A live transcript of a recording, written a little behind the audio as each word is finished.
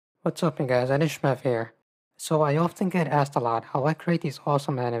What's up, you guys? It's Shmevin here. So I often get asked a lot how I create these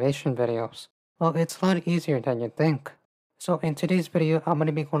awesome animation videos. Well, it's a lot easier than you think. So in today's video, I'm going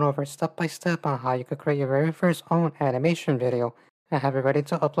to be going over step by step on how you could create your very first own animation video and have it ready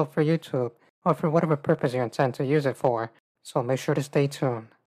to upload for YouTube or for whatever purpose you intend to use it for. So make sure to stay tuned.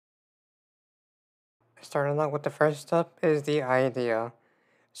 Starting out with the first step is the idea.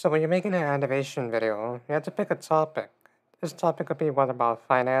 So when you're making an animation video, you have to pick a topic. This topic could be whether about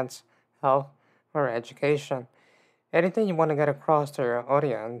finance, health, or education. Anything you want to get across to your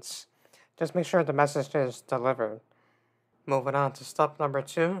audience, just make sure the message is delivered. Moving on to step number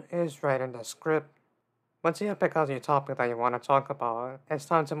 2 is writing the script. Once you have picked out your topic that you want to talk about, it's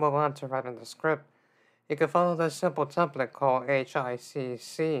time to move on to writing the script. You can follow this simple template called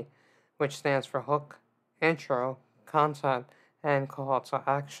HICC, which stands for hook, intro, content, and call to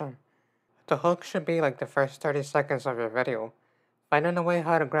action. The hook should be like the first 30 seconds of your video, finding a way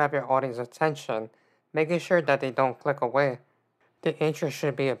how to grab your audience attention, making sure that they don't click away. The intro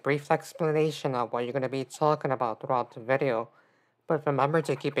should be a brief explanation of what you're going to be talking about throughout the video, but remember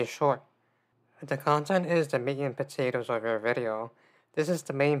to keep it short. The content is the meat and potatoes of your video. This is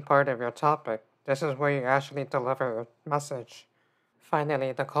the main part of your topic. This is where you actually deliver a message.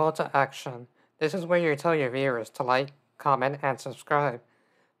 Finally, the call to action. This is where you tell your viewers to like, comment, and subscribe.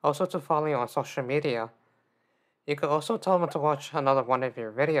 Also to follow you on social media. You could also tell them to watch another one of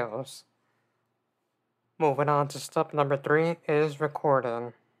your videos. Moving on to step number 3 is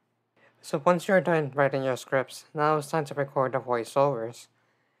recording. So once you're done writing your scripts, now it's time to record the voiceovers.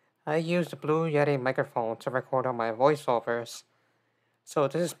 I use the Blue Yeti microphone to record all my voiceovers. So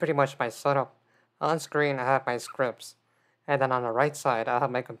this is pretty much my setup. On screen I have my scripts, and then on the right side I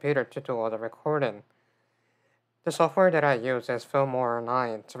have my computer to do all the recording. The software that I use is Filmora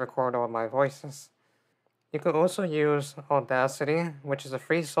 9 to record all my voices. You could also use Audacity, which is a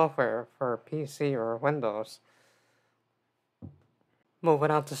free software for PC or Windows. Moving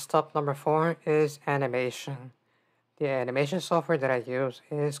on to step number 4 is animation. The animation software that I use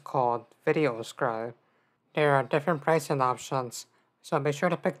is called VideoScribe. There are different pricing options, so be sure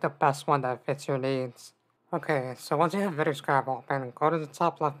to pick the best one that fits your needs. Okay, so once you have VideoScribe open, go to the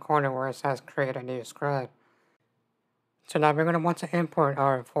top left corner where it says Create a New Scribe. So now we're going to want to import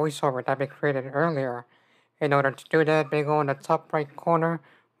our voiceover that we created earlier. In order to do that, we go in the top right corner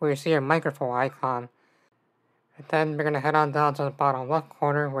where you see your microphone icon. And then we're going to head on down to the bottom left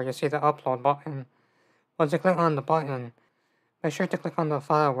corner where you see the upload button. Once you click on the button, make sure to click on the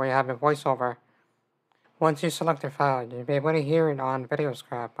file where you have your voiceover. Once you select your file, you'll be able to hear it on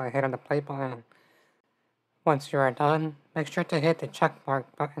VideoScribe by hitting the play button. Once you are done, make sure to hit the checkmark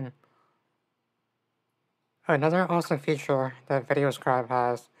button. Another awesome feature that VideoScribe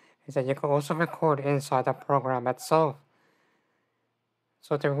has is that you can also record inside the program itself.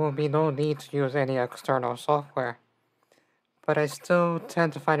 So there will be no need to use any external software. But I still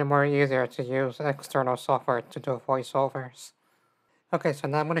tend to find it more easier to use external software to do voiceovers. Okay, so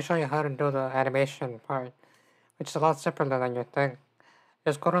now I'm going to show you how to do the animation part, which is a lot simpler than you think.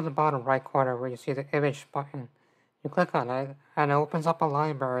 Just go to the bottom right corner where you see the image button. You click on it, and it opens up a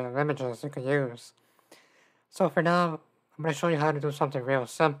library of images you can use. So for now, I'm going to show you how to do something real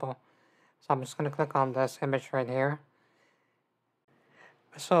simple. So I'm just going to click on this image right here.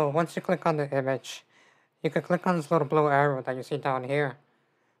 So once you click on the image, you can click on this little blue arrow that you see down here.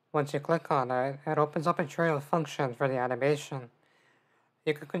 Once you click on it, it opens up a tray of functions for the animation.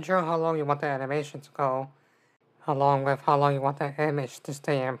 You can control how long you want the animation to go, along with how long you want the image to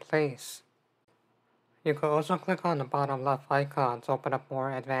stay in place. You can also click on the bottom left icon to open up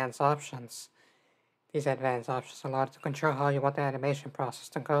more advanced options. These advanced options allow you to control how you want the animation process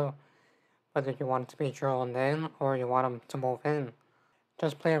to go, whether you want it to be drawn in or you want them to move in.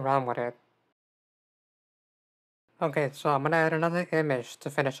 Just play around with it. Okay, so I'm going to add another image to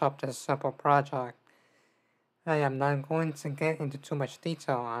finish up this simple project. I am not going to get into too much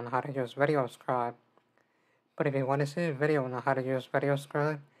detail on how to use VideoScribe, but if you want to see a video on how to use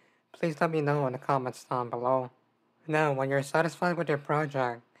VideoScribe, please let me know in the comments down below. Now, when you're satisfied with your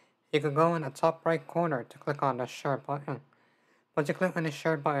project, you can go in the top right corner to click on the Share button. Once you click on the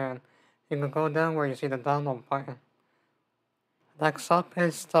Share button, you can go down where you see the Download button. Next up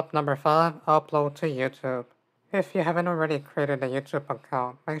is step number 5, Upload to YouTube. If you haven't already created a YouTube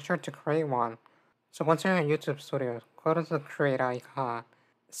account, make sure to create one. So once you're in YouTube Studio, go to the Create icon.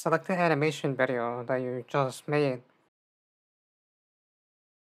 Select the animation video that you just made.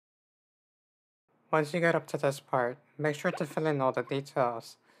 Once you get up to this part, make sure to fill in all the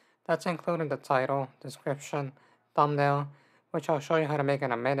details. That's including the title, description, thumbnail, which I'll show you how to make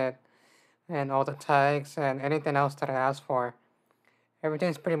in a minute, and all the tags and anything else that I asked for.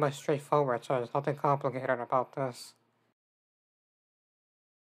 Everything's pretty much straightforward, so there's nothing complicated about this.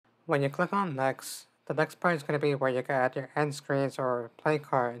 When you click on next, the next part is going to be where you can add your end screens or play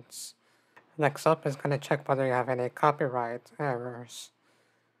cards. Next up is going to check whether you have any copyright errors.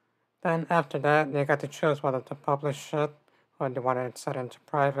 Then after that, you got to choose whether to publish it, or you want it set into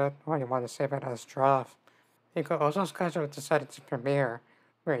private, or you want to save it as draft. You could also schedule it to set it to premiere,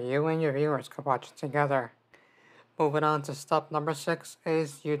 where you and your viewers could watch it together. Moving on to step number 6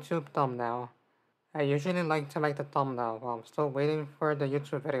 is YouTube thumbnail. I usually like to make the thumbnail while I'm still waiting for the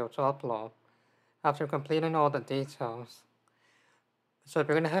YouTube video to upload, after completing all the details. So if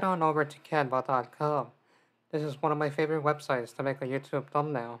you're going to head on over to canva.com, this is one of my favorite websites to make a YouTube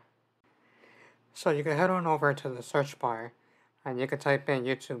thumbnail. So you can head on over to the search bar, and you can type in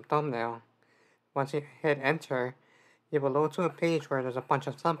YouTube thumbnail. Once you hit enter, you will load to a page where there's a bunch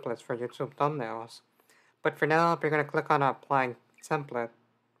of templates for YouTube thumbnails. But for now, we're going to click on applying template.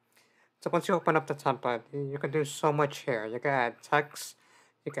 So once you open up the template, you can do so much here. You can add text,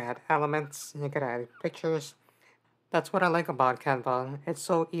 you can add elements, you can add pictures. That's what I like about Canva. It's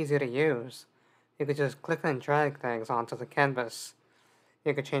so easy to use. You can just click and drag things onto the canvas.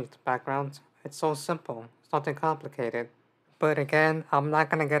 You can change the background. It's so simple. It's nothing complicated. But again, I'm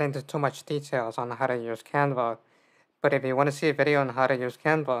not going to get into too much details on how to use Canva. But if you want to see a video on how to use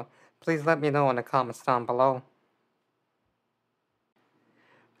Canva, please let me know in the comments down below.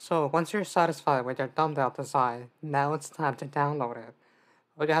 So once you're satisfied with your thumbnail design, now it's time to download it.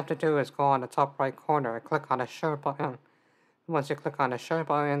 All you have to do is go on the top right corner and click on the share button. Once you click on the share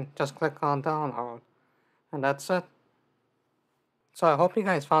button, just click on download. And that's it. So I hope you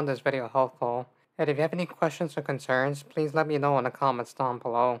guys found this video helpful. And if you have any questions or concerns, please let me know in the comments down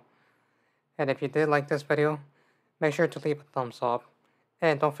below. And if you did like this video, make sure to leave a thumbs up.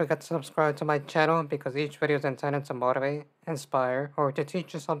 And don't forget to subscribe to my channel because each video is intended to motivate, inspire, or to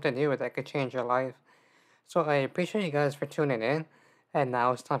teach you something new that could change your life. So I appreciate you guys for tuning in, and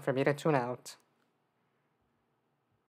now it's time for me to tune out.